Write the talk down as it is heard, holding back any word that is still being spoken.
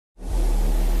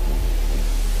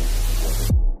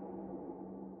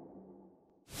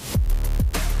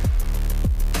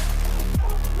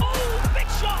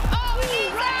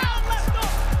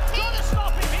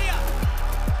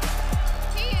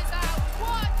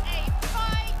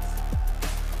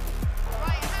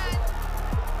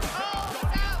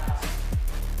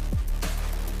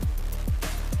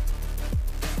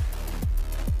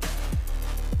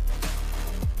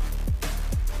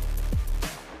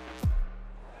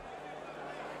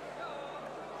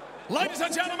Ladies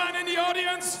and gentlemen in the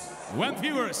audience, and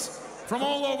viewers from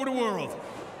all over the world,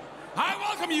 I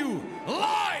welcome you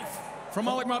live from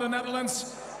Alkmaar, the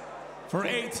Netherlands, for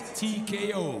 8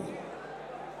 TKO.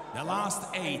 The last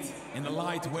 8 in the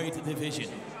lightweight division.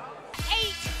 8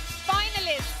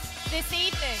 finalists this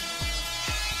evening.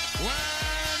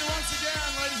 When once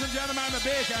again, ladies and gentlemen, a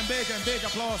big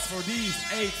applause for these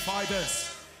 8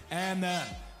 fighters. And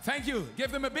thank you.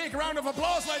 Give them a big round of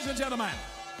applause, ladies and gentlemen.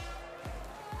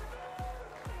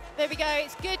 There we go.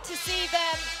 It's good to see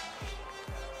them.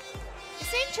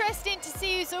 It's interesting to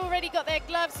see who's already got their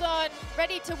gloves on,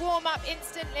 ready to warm up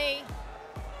instantly.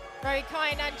 Very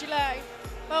kind, Angelo.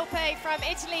 Volpe from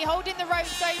Italy holding the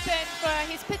ropes open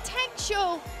for his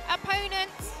potential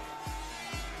opponents.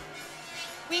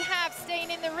 We have staying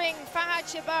in the ring, Fahad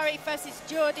Shabari versus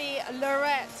Jordi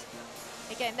Lorette.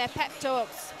 Again, their pep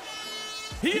talks.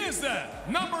 He is the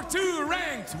number 2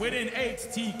 ranked within 8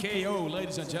 TKO.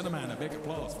 Ladies and gentlemen, a big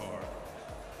applause for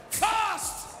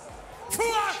Fast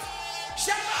Fouad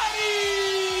Shabari!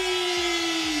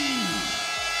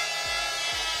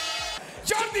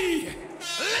 Jordi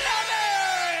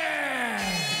Lorette!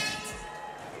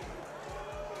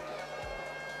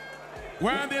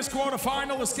 When this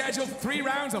quarterfinal is scheduled 3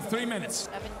 rounds of 3 minutes.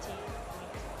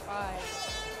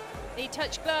 75. They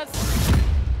touch gloves.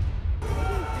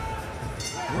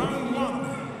 Round 1.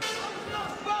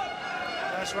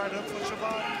 Nice right up for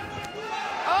Shabari.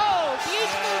 Oh,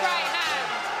 beautiful right hand.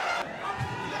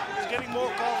 He's getting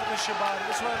more confident, Shabari.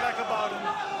 That's what I like about him.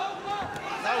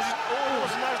 That was, oh, it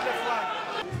was a nice left right.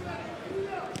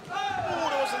 Oh,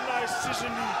 that was a nice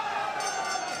scissor knee.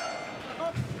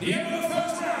 The end of the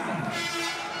first round.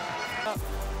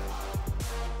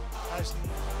 Nice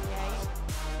knee. Yeah, he's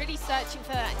really searching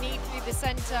for that knee through the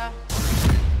center.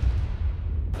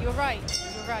 You're right,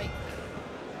 you're right.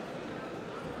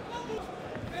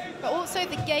 But also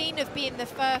the gain of being the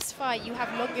first fight, you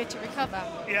have longer to recover.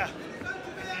 Yeah.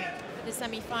 For the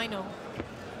semi-final.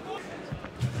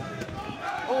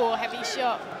 Oh, heavy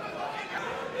shot.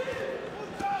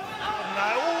 Oh,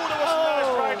 that was a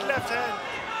nice right left hand.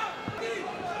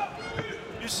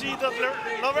 You see that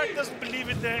Lorette doesn't believe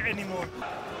it there anymore.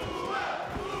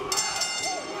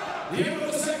 The end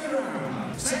of the second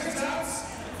round. Seconds out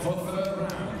for the third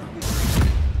round.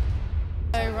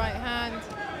 Oh, right hand.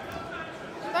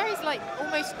 Barry's like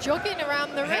almost jogging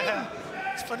around the ring. Yeah,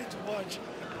 it's funny to watch.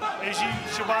 You see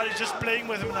Shabari just playing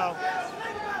with him now.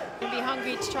 He'll be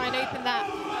hungry to try and open that.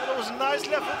 That was a nice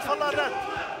left hook for Lorette.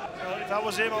 If I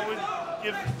was him, I would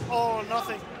give all or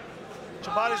nothing.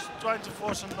 Shabari's trying to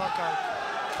force a knockout.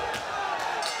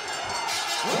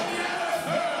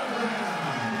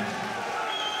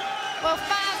 Well,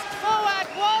 fast forward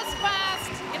was fast.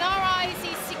 In our eyes,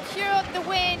 he secured the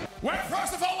win. Well,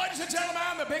 first of all, ladies and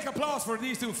gentlemen, a big applause for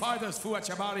these 2 fighters, Fouad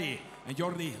Shabari and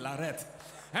Jordi Lorette.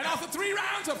 And after 3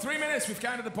 rounds of 3 minutes, we've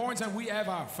counted the points and we have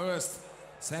our first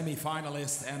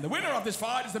semi-finalist. And the winner of this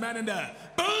fight is the man in the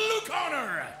blue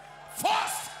corner,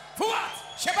 Fast Fouad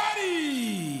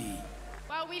Shabari.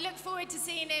 Well, we look forward to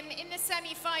seeing him in the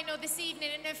semi-final this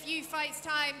evening in a few fights'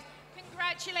 time.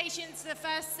 Congratulations to the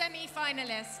first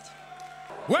semi-finalist.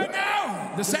 Well,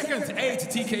 now, the second 8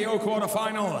 TKO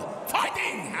quarterfinal,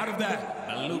 fighting out of the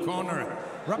blue corner,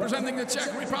 representing the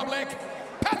Czech Republic,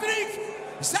 Patrick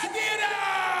Zadira!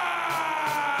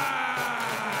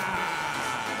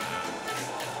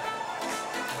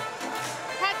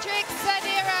 Patrick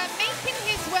Zadira making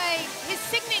his way. His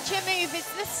signature move is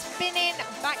the spinning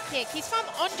back kick. He's from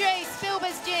Andre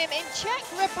Spilber's gym in Czech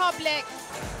Republic.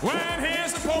 When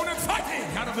his opponent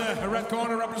fighting out of the red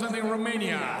corner, representing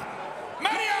Romania,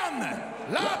 Marian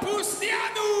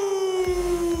Lapustianu!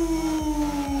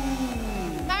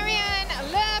 Marian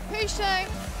Lapustianu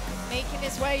making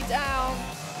his way down.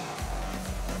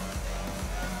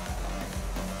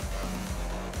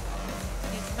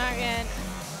 It's Marian.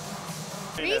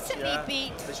 Recently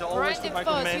beat Brandon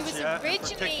Foss, who was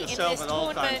originally in this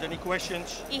tournament. Any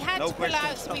questions? He had to pull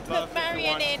out, so we put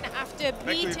Marian in after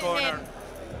beating him.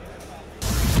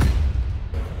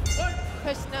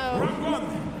 Personal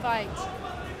fight.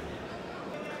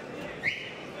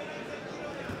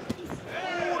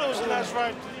 Oh, that was a nice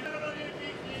right.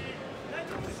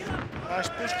 Nice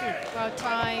push kick. Well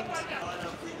timed.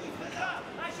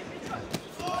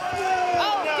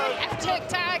 Oh, good F-check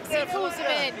tags. He pulls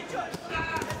him in.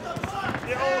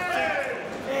 The whole thing.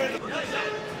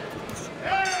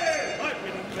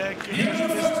 Back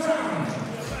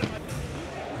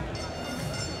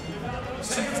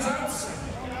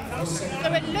So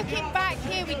we're looking back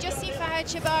here. We just see Fahad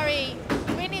Shabari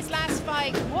win his last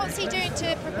fight. What's he doing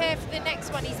to prepare for the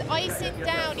next one? He's icing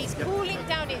down. He's cooling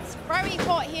down. It's very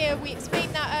hot here. We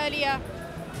explained that earlier.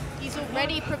 He's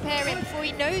already preparing before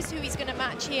he knows who he's going to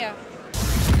match here.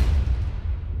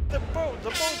 The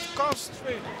both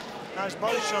concentrate. Nice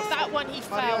body shot. That one he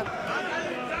fell.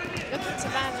 Looking to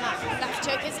land that left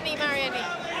hook, isn't he, Mariani?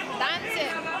 Lands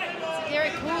it.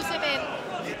 Sadira calls him in.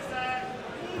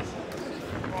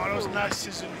 Oh, that was nice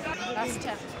scissor. That's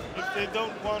 10. If they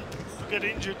don't want to get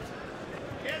injured,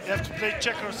 you have to play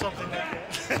checker or something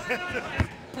like that.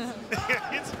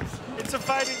 it's a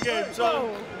fighting game,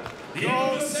 so...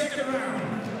 The second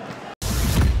round.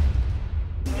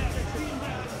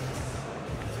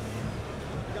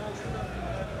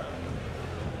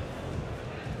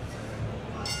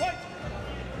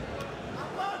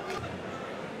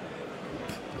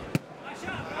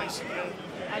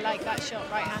 I like that shot,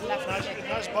 right hand, left kick.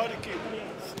 Nice body kick.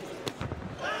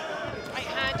 Right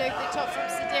hand over the top from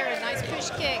Sadira, nice push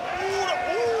kick.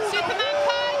 Ooh, Superman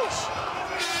punch!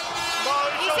 No,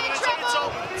 He's in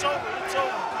trouble! It's over.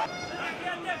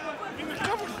 He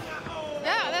recovered.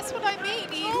 Yeah, that's what I mean.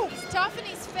 He's tough and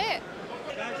he's fit.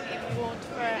 Being warned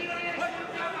for it.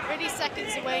 30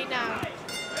 seconds away now.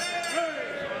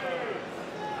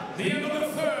 The end of the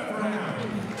third round.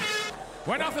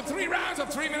 Well, after 3 rounds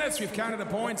of 3 minutes, we've counted the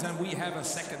points and we have a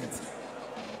second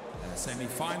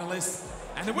semi-finalist.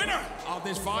 And the winner of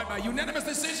this fight by unanimous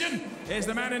decision is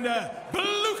the man in the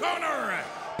blue corner,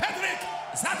 Patrick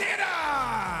Zadira.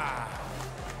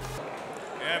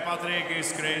 Yeah, Patrick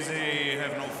is crazy.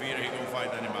 Have no fear. He can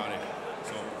fight anybody.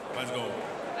 So let's go.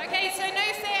 Okay, so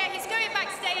no fear. He's going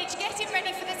backstage, getting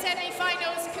ready for the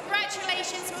semi-finals.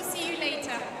 Congratulations. We'll see you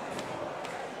later.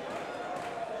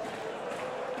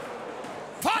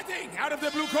 Fighting out of the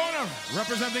blue corner,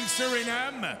 representing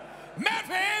Suriname,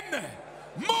 Mervin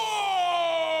Moore!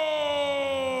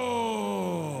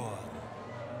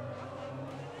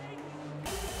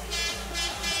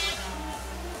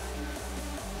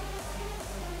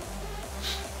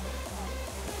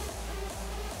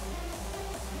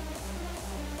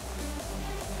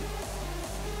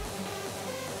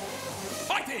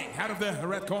 Fighting out of the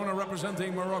red corner,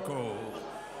 representing Morocco,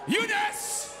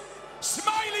 Younes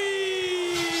Smiley!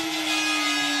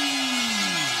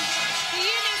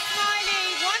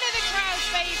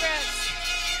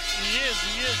 He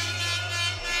is.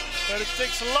 But it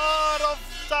takes a lot of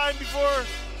time before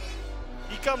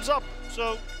he comes up,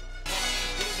 so...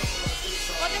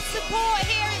 Well, the support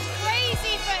here is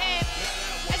crazy for him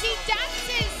as he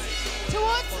dances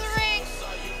towards the ring.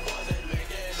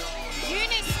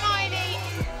 Younes Smiley.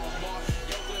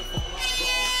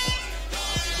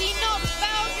 He knocked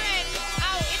Belgrin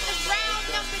out in the round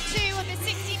number 2 of the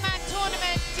 60-man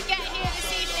tournament to get here this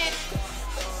evening.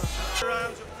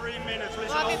 Rounds of 3 minutes. What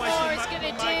Moore is going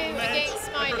to do against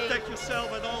Smiley. Protect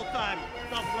yourself at all times.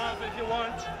 Tough love if you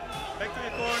want. Back to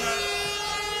your corner.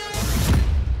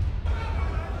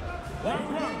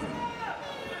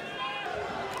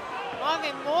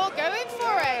 Marvin Moore going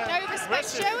for it. No respect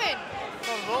showing.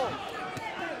 Not at all.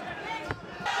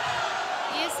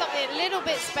 He is something a little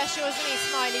bit special, isn't he,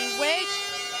 Smiley? Wedge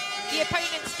the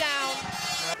opponents down.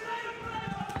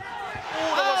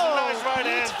 Oh, that was a nice right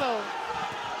hand. Beautiful.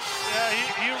 Yeah,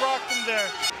 he rocked him there.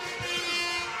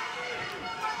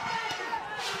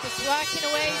 Just working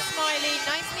away, Smiley.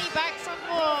 Nice knee back from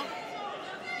Moore.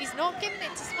 He's not giving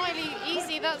it to Smiley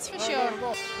easy, that's for sure.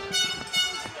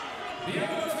 The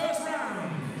end of the first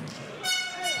round.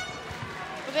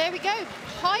 Well, there we go.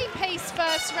 High-paced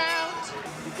first round.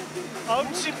 I want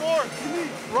to see more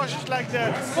rushes like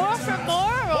that. More from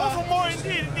Moore? Or? More for more,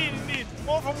 indeed.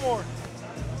 More for more.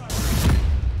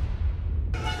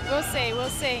 We'll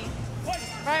see.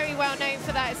 Very well known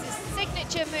for that. It's his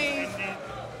signature move. Indeed.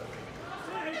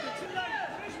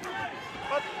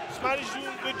 But Smiley's doing a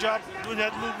good job with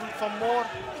that movement from Moore.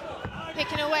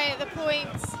 Picking away at the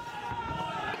points.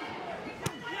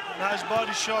 Nice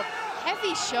body shot.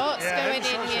 Heavy shots going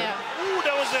in here. Ooh,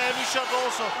 that was a heavy shot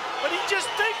also. But he just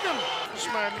take them,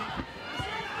 Smiley.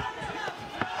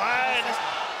 And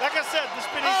like I said, the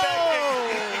spinning back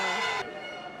kick.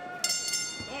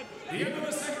 The end of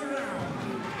the second round.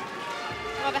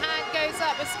 Well, the hand goes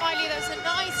up, but Smiley, that was a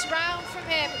nice round from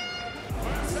him.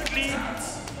 Clean.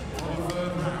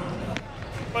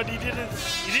 But he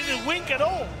didn't wink at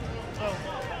all.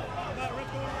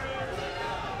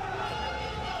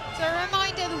 So a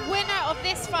reminder, the winner of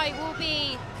this fight will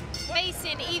be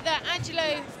facing either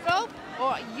Angelo Volp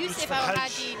or Yusuf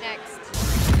Al-Hadi next.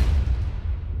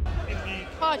 Indeed.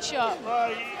 Hard shot.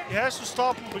 He has to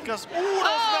stop him because, ooh, that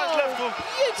was nice left hook.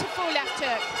 Beautiful left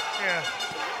hook. Yeah.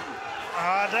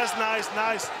 Ah, that's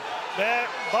nice. There,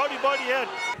 body head.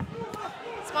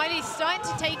 Smiley's starting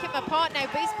to take him apart now,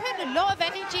 but he's putting a lot of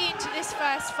energy into this fight.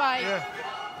 first fight. Yeah.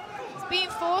 He's being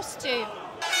forced to.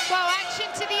 Well, action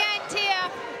to the end here.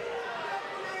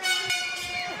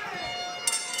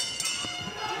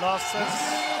 Last seconds.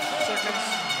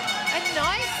 A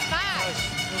nice match.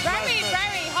 Very,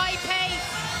 very high pace.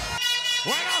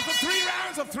 Well, after 3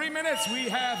 rounds of 3 minutes, we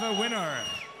have a winner.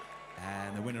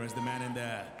 And the winner is the man in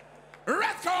the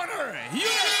red corner,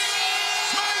 Yunus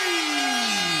Smiley.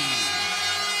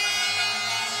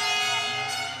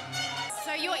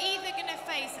 So you're either going to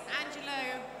face Angelo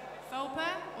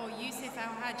Fulper or Yusuf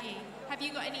Al-Haji. Have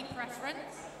you got any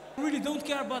preference? I really don't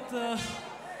care, but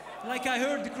like I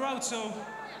heard the crowd, so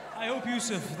I hope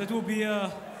Yusuf. That will be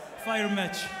a fire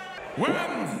match. When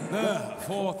the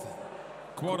 4th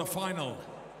quarterfinal,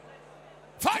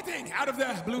 fighting out of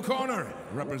the blue corner,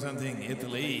 representing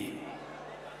Italy,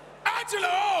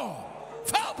 Angelo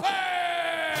Fulper!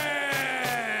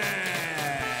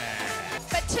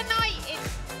 But tonight it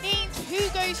means who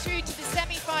goes through to the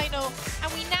semi-final,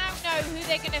 and we now know who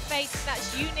they're going to face, and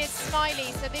that's Yunus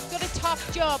Smiley. So they've got a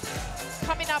tough job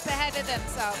coming up ahead of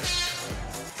themselves.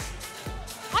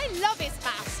 I love his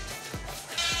mask.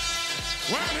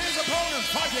 When his opponent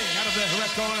fighting out of the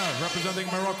red corner, representing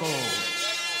Morocco,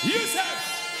 Yusuf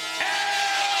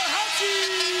El-Haji!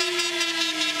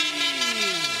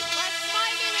 Well,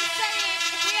 Smiley was saying,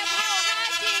 if we have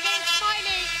Al-Haji against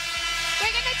Smiley,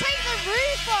 we're going to take the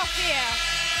roof off here.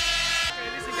 Okay,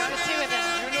 listen, guys. The two of them.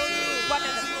 You know the rules. One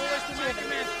of them. You always to make a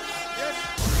man. Yes.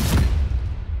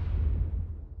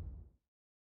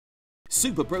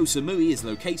 Super Pro Samui is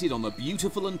located on the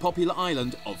beautiful and popular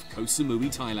island of Koh Samui,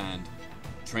 Thailand.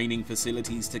 Training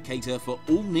facilities to cater for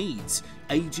all needs,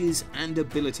 ages and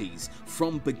abilities,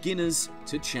 from beginners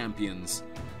to champions.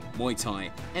 Muay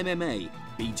Thai, MMA,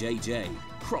 BJJ,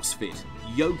 CrossFit,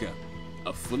 yoga,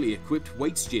 a fully equipped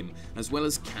weights gym, as well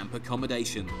as camp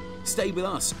accommodation. Stay with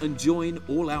us and join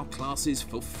all our classes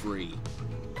for free.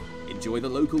 Enjoy the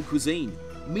local cuisine,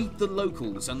 meet the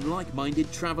locals and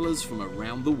like-minded travelers from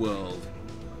around the world.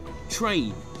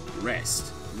 Train,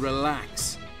 rest,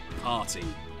 relax, party.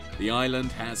 The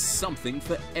island has something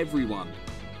for everyone.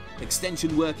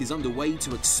 Extension work is underway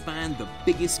to expand the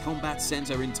biggest combat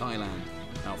centre in Thailand.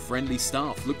 Our friendly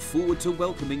staff look forward to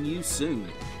welcoming you soon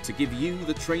to give you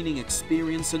the training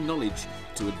experience and knowledge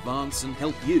to advance and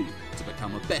help you to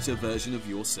become a better version of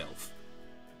yourself.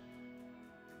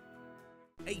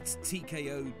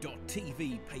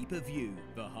 8TKO.TV pay-per-view,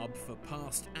 the hub for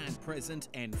past and present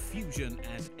Enfusion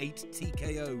and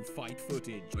 8TKO fight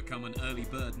footage. Become an early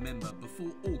bird member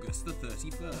before August the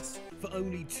 31st for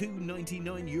only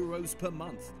 €2.99 per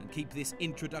month, and keep this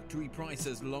introductory price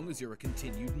as long as you're a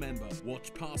continued member.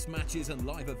 Watch past matches and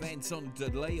live events on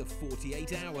delay of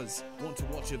 48 hours. Want to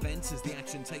watch events as the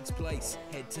action takes place?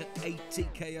 Head to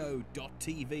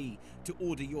 8TKO.TV to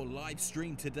order your live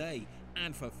stream today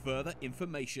and for further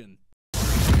information.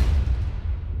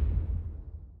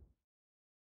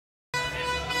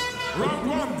 Round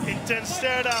 1. Intense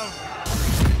stare down.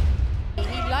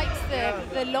 He likes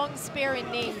the long spearing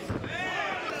knee.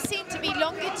 Seemed to be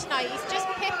longer tonight. He's just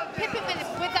pipping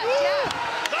with that jab.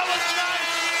 That was nice.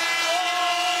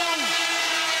 Oh,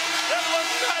 that was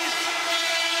nice.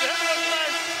 That was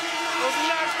nice. That was a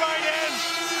nice right hand.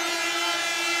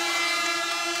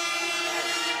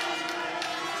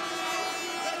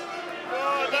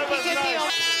 Oh, that was He could be nice. on.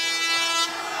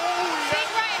 Big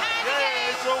right hand Yeah,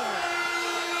 again. it's over.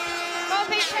 Well,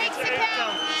 he takes the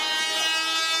count.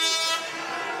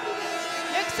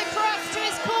 Looks across to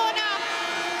his corner.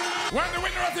 When the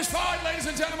winner of this fight, ladies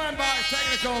and gentlemen, by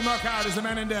technical knockout, is the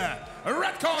man in the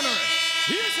red corner,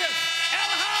 Yusuf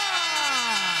El-Haji.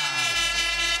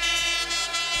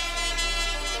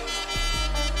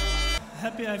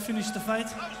 Happy I finished the fight.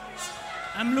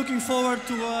 I'm looking forward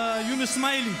to Yunus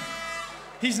Smiley.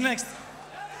 He's next.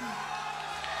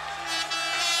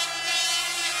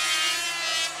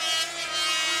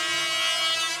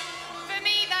 For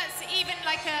me, that's even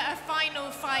like a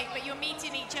final fight, but you're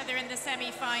meeting each other in the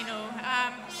semi-final.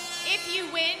 If you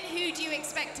win, who do you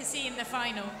expect to see in the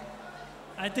final?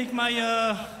 I think my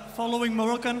following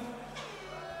Moroccan,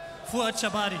 Fouad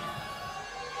Chabari.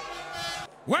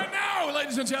 Well, now,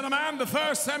 ladies and gentlemen, the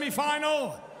first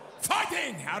semi-final,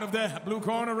 fighting out of the blue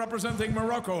corner, representing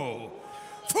Morocco,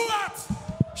 Fouad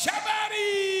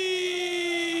Chabari.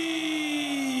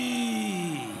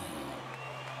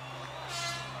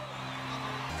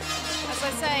 As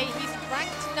I say, he's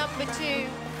ranked number 2.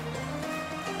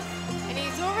 And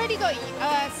he's already got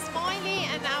Smiley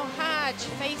and Al-Haj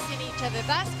facing each other.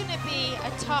 That's going to be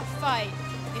a tough fight.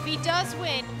 If he does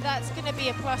win, that's going to be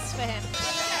a plus for him.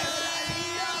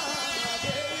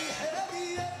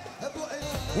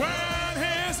 When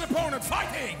his opponent And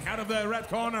fighting out of the red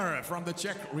corner from the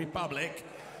Czech Republic,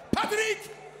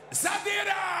 Patrik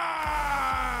Zadira!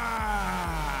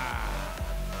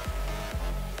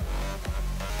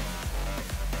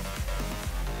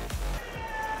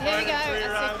 Here we go. 3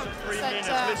 rounds of 3 minutes.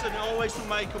 Listen always to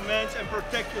my commands and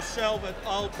protect yourself at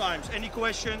all times. Any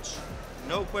questions?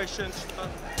 No questions. Oh,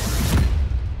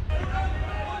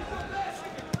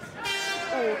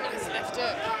 nice left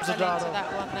hook. Fell into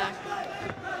that one there.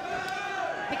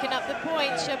 Picking up the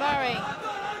point, Shabari.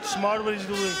 Smart what he's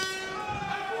doing.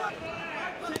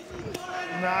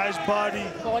 Nice body.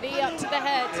 Body up to the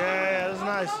head. Yeah, that's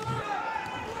nice.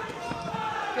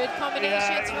 Good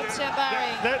combinations from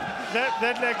Shabari.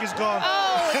 That leg is gone.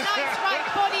 Oh, nice right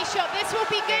body shot. This will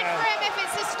be good for him if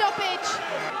it's a stoppage.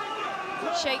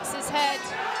 Shakes his head.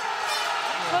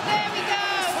 Well, there we go.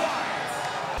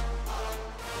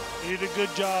 He did a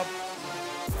good job.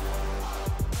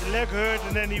 The leg hurt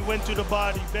and then he went to the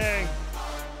body. Bang.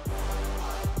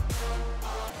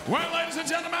 Well, ladies and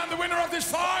gentlemen, the winner of this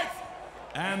fight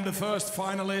and the first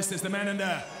finalist is the man in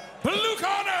the blue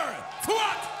corner,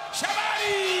 Fouad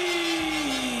Shabari!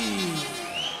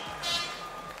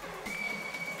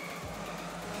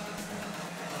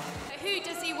 Who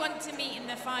does he want to meet in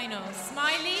the final?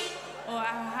 Smiley or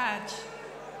Al-Haj?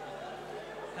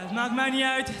 Het maakt mij niet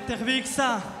uit tegen wie ik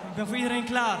sta. Ik ben voor iedereen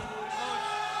klaar.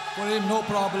 For him, no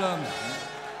problem.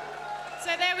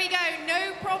 So there we go,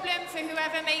 no problem for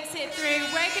whoever makes it through.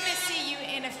 We're going to see you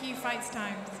in a few fights'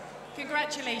 time.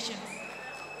 Congratulations.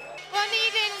 Well,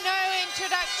 needing no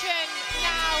introduction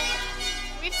now.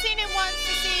 We've seen him once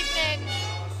this evening.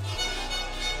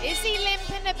 Is he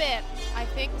limping a bit? I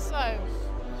think so.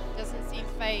 Doesn't seem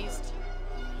phased.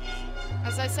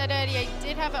 As I said earlier, he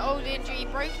did have an old injury. He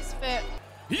broke his foot.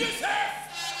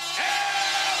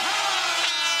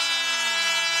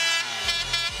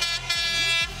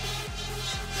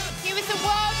 He was a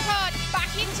wild card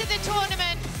back into the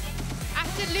tournament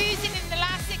after losing in the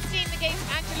last 16 against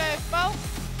Angelo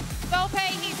Volpe.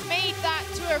 He's made that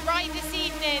to a right this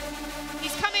evening.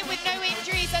 He's coming with no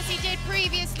injuries as he did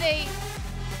previously.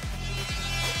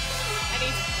 And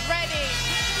he's ready,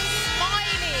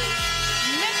 smiley,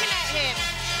 looking at him.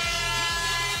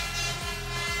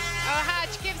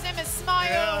 Al-Haj gives him a smile.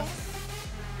 Yeah.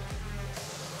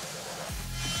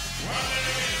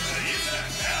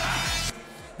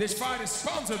 This fight is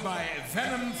sponsored by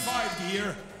Venom Fight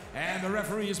Gear, and the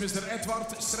referee is Mr. Edward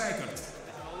Strijkert.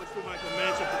 Always put my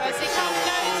commands and As protect he yourself comes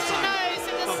at all nose to times. nose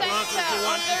in the Tough luck if centre you of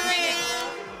want the to. ring.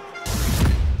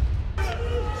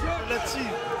 Let's see.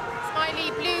 Smiley,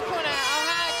 blue corner,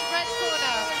 Al-Haj, red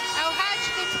corner. Al-Haj,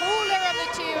 the taller of the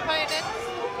two opponents.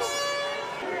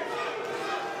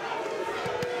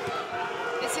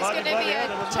 This is going to be a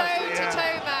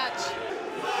toe-to-toe match.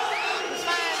 The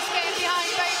fans getting behind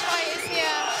both fighters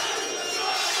here.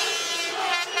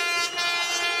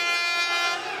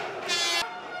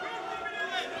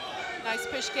 Nice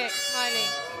push kick, Smiley.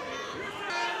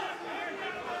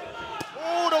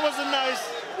 Oh, that was a nice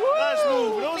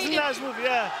move. That was a nice move,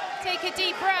 yeah. Take a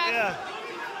deep breath. Yeah.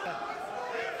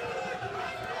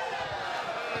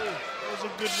 That was a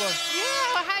good one.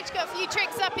 Yeah, Al-Haj got a few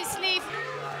tricks up his sleeve.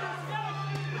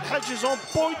 Haj is on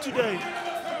point today.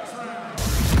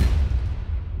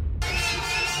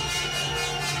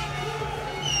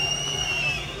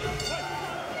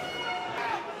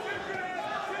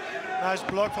 Nice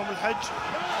block from Al-Haj.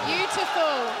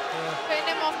 Beautiful. Putting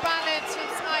him off balance from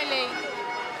Smiley.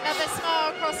 Another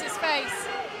smile across his face.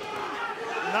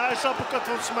 Nice uppercut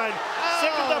from Smiley.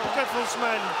 Second uppercut from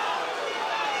Smiley.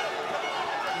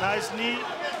 Nice knee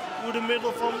through the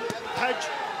middle from Haj.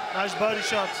 Nice body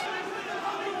shot.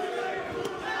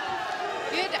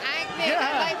 Good angling.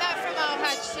 I like that from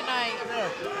Al-Haj tonight. Yeah.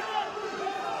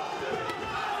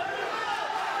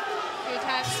 Good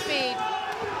hand speed.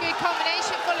 Good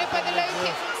combination followed by the low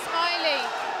kick from Smiley.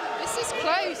 This is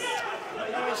close.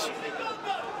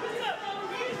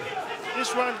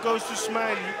 This round goes to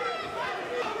Smiley.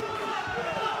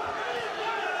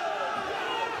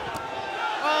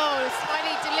 Oh,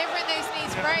 Smiley delivering those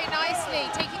knees very nicely,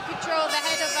 taking control of the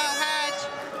head of Al-Haj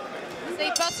as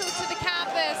they bustle to the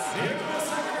canvas.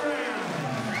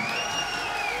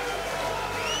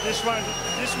 This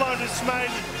round is Smiley.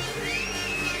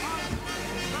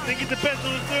 I think it depends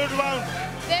on the third round.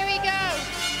 There we go.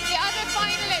 The other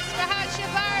finalist, Fouad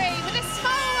Shabari, with a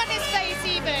smile on his face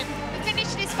even,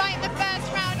 finished this fight in the first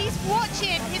round. He's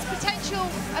watching his potential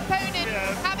opponent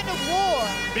having a war.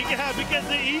 Because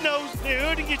he knows they're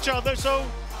hurting each other, so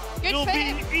it'll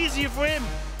be easier for him.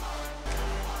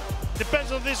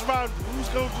 Depends on this round. Who's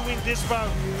going to win this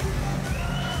round?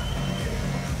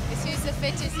 It's who's the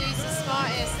fittest, who's the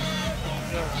smartest.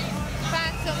 Yeah.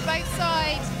 fans on both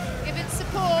sides giving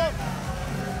support.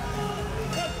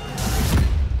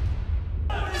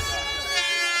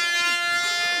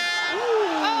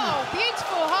 Oh,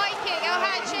 beautiful high kick.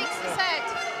 El-Had shakes his head.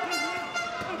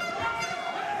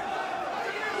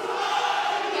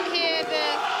 You can hear the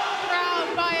crowd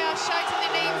by us shouting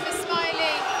the name for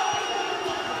Smiley.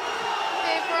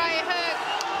 Big right hook.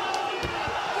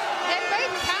 They're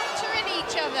both countering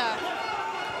each other.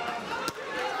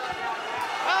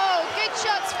 Oh, good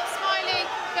shots from Smiley.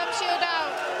 Gum shield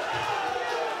out.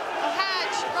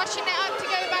 El-Had rushing it up to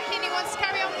go back in. He wants to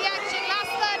carry on the action.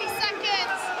 Last 30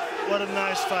 seconds. What a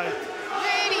nice fight.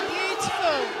 Really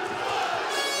beautiful.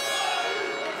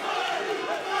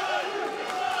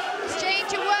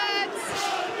 Exchange of words.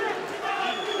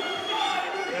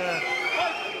 Yeah.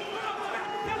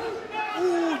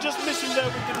 Ooh, just missing there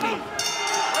with the knee.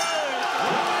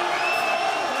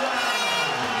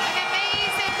 An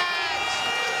amazing match.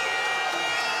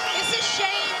 It's a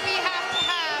shame we have to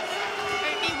have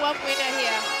only one winner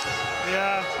here.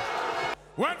 Yeah.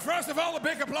 Well, first of all, a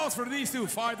big applause for these two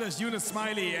fighters, Younes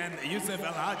Smiley and Youssef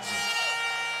El-Had.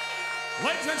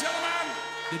 Ladies and gentlemen,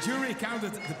 the jury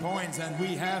counted the points and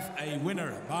we have a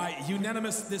winner by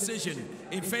unanimous decision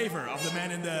in favor of the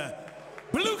man in the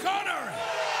blue corner,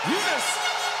 Younes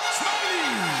Smiley.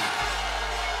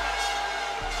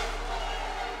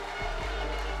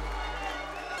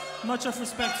 Much of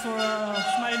respect for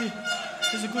Smiley.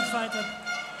 He's a good fighter.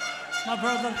 My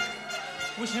brother,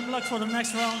 wish him luck for the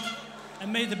next round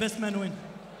and may the best man win.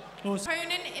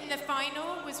 Opponent in the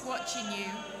final was watching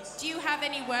you. Do you have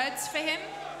any words for him?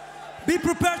 Be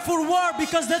prepared for war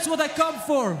because that's what I come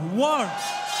for, war.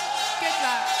 Good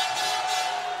luck.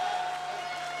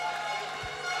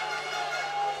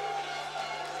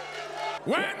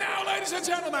 Well, now, ladies and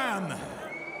gentlemen,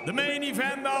 the main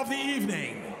event of the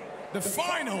evening, the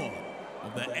final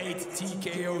of the 8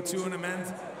 TKO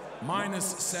tournament, minus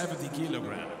 70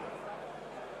 kilogram.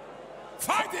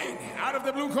 Fighting out of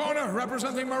the blue corner,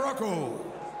 representing Morocco,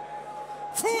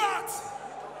 Fouad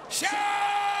Chabari.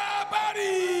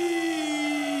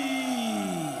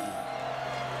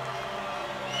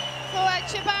 Fouad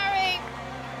Chabari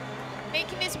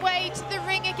making his way to the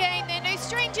ring again. There are no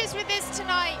strangers with this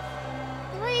tonight.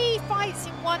 3 fights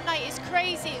in one night is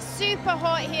crazy. It's super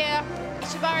hot here.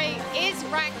 Chabari is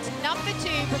ranked number 2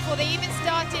 before they even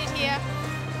started here.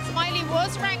 Smiley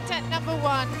was ranked at number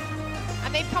 1.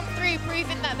 And they've come through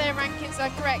proving that their rankings are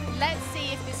correct. Let's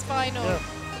see if this final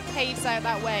paves out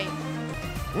that way.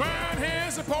 Well,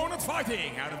 his opponent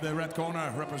fighting out of the red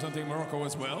corner, representing Morocco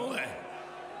as well,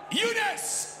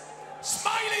 Younes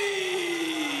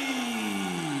Smiley!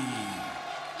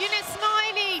 Younes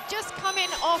Smiley just coming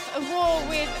off a war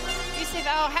with Youssef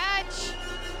El-Had.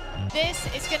 This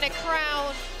is going to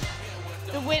crown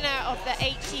the winner of the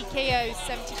 8 TKO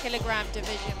 70 kilogram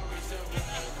division.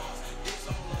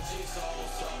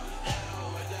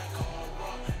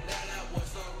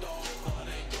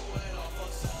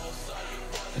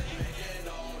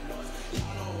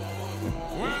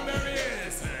 Well, there he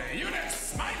is, Younes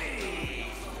Smiley.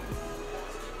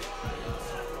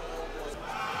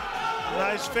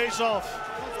 Nice face off.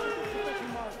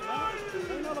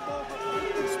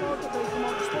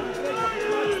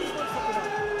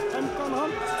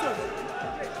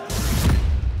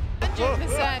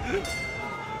 100%.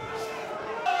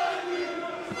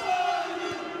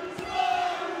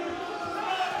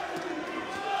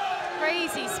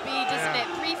 Crazy speed, isn't it?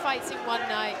 3 fights in one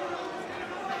night.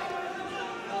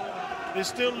 They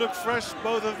still look fresh,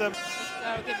 both of them.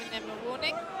 So giving them a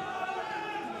warning.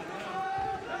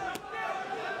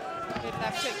 Good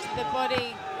left hook to the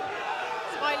body.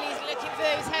 Smiley's looking for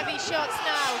those heavy shots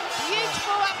now.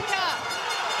 Beautiful uppercut.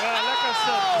 Yeah, like I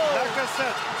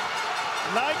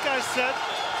said.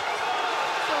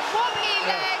 Some wobbly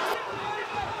legs.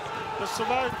 Just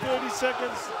survived 30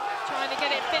 seconds. Trying to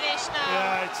get it finished now.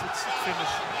 Yeah, it's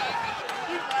finished.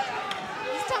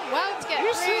 He's done well to get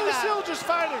through that. He's still just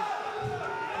fighting.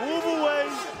 Move away.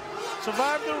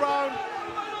 Survive the round.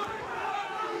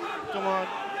 Come on.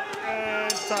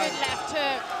 And time. Good left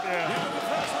hook. Yeah.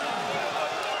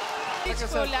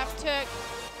 Beautiful left hook.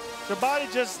 The body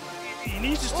just, he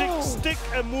needs to stick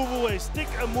and move away. Stick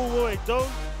and move away.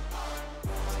 Don't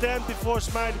stand before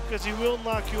Smiley because he will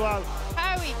knock you out.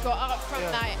 How he got up from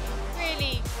that,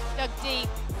 really dug deep.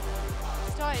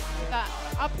 Started with that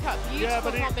uppercut,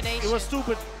 beautiful combination. It was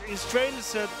stupid. His trainer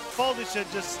said, Faldi said,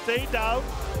 just stay down,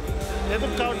 let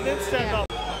him count, then stand up.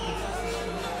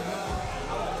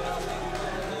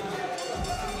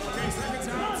 Okay, seconds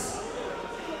out.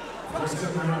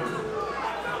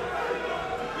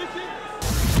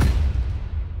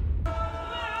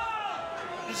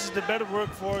 This is is the better work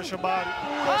for Shabari.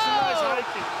 Ooh, that's a nice high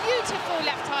kick. Beautiful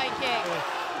left high kick. Yeah.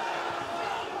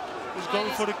 He's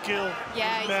going for the kill.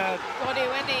 Yeah, he's mad. got it,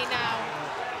 isn't he, now?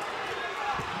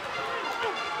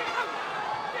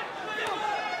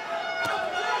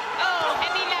 Oh,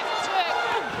 heavy left hook.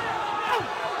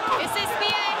 Is this the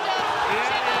end of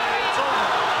Jimmy? It's over.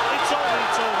 It's over.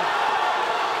 It's over.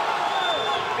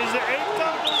 Is there 8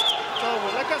 count? It's over.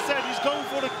 Like I said, he's going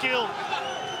for the kill.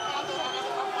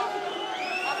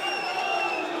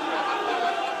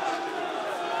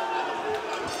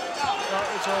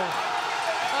 It's over.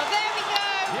 Well, there we go.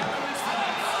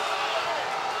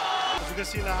 As you can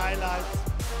see in the highlights,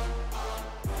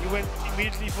 he went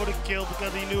immediately for the kill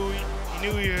because he knew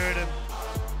he heard him.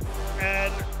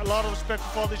 And a lot of respect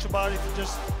for Fatih Shabari for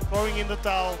just throwing in the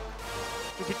towel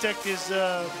to protect his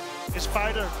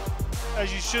fighter,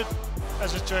 as you should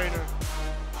as a trainer.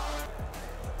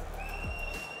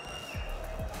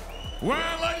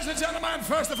 Well, ladies and gentlemen,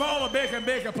 first of all, a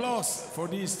big applause for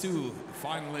these two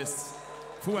finalists,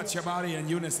 Fouad Shabari and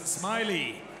Younes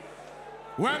Smiley.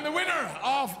 When the winner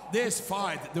of this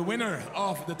fight, the winner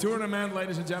of the tournament,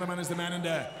 ladies and gentlemen, is the man in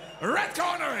the red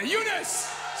corner, Younes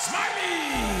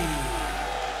Smiley.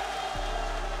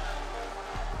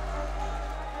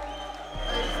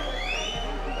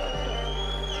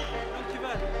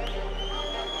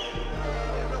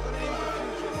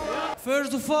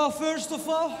 First of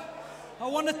all, I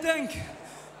want to thank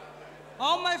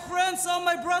all my friends, all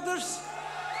my brothers.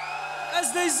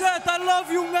 As they said, I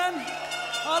love you, man.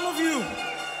 All of you.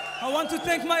 I want to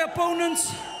thank my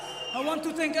opponents. I want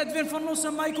to thank Edwin van Os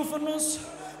and Michael van Os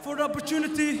for the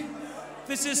opportunity.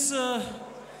 This is,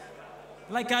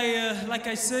 like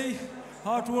I say,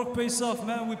 hard work pays off,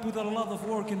 man. We put a lot of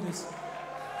work in this.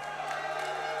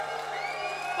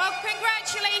 Well,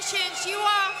 congratulations. You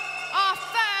are our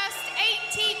first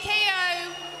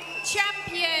 8TKO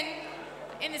champion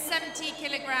in the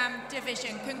 70-kilogram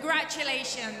division.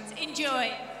 Congratulations.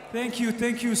 Enjoy. Thank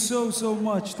you so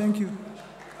much. Thank you.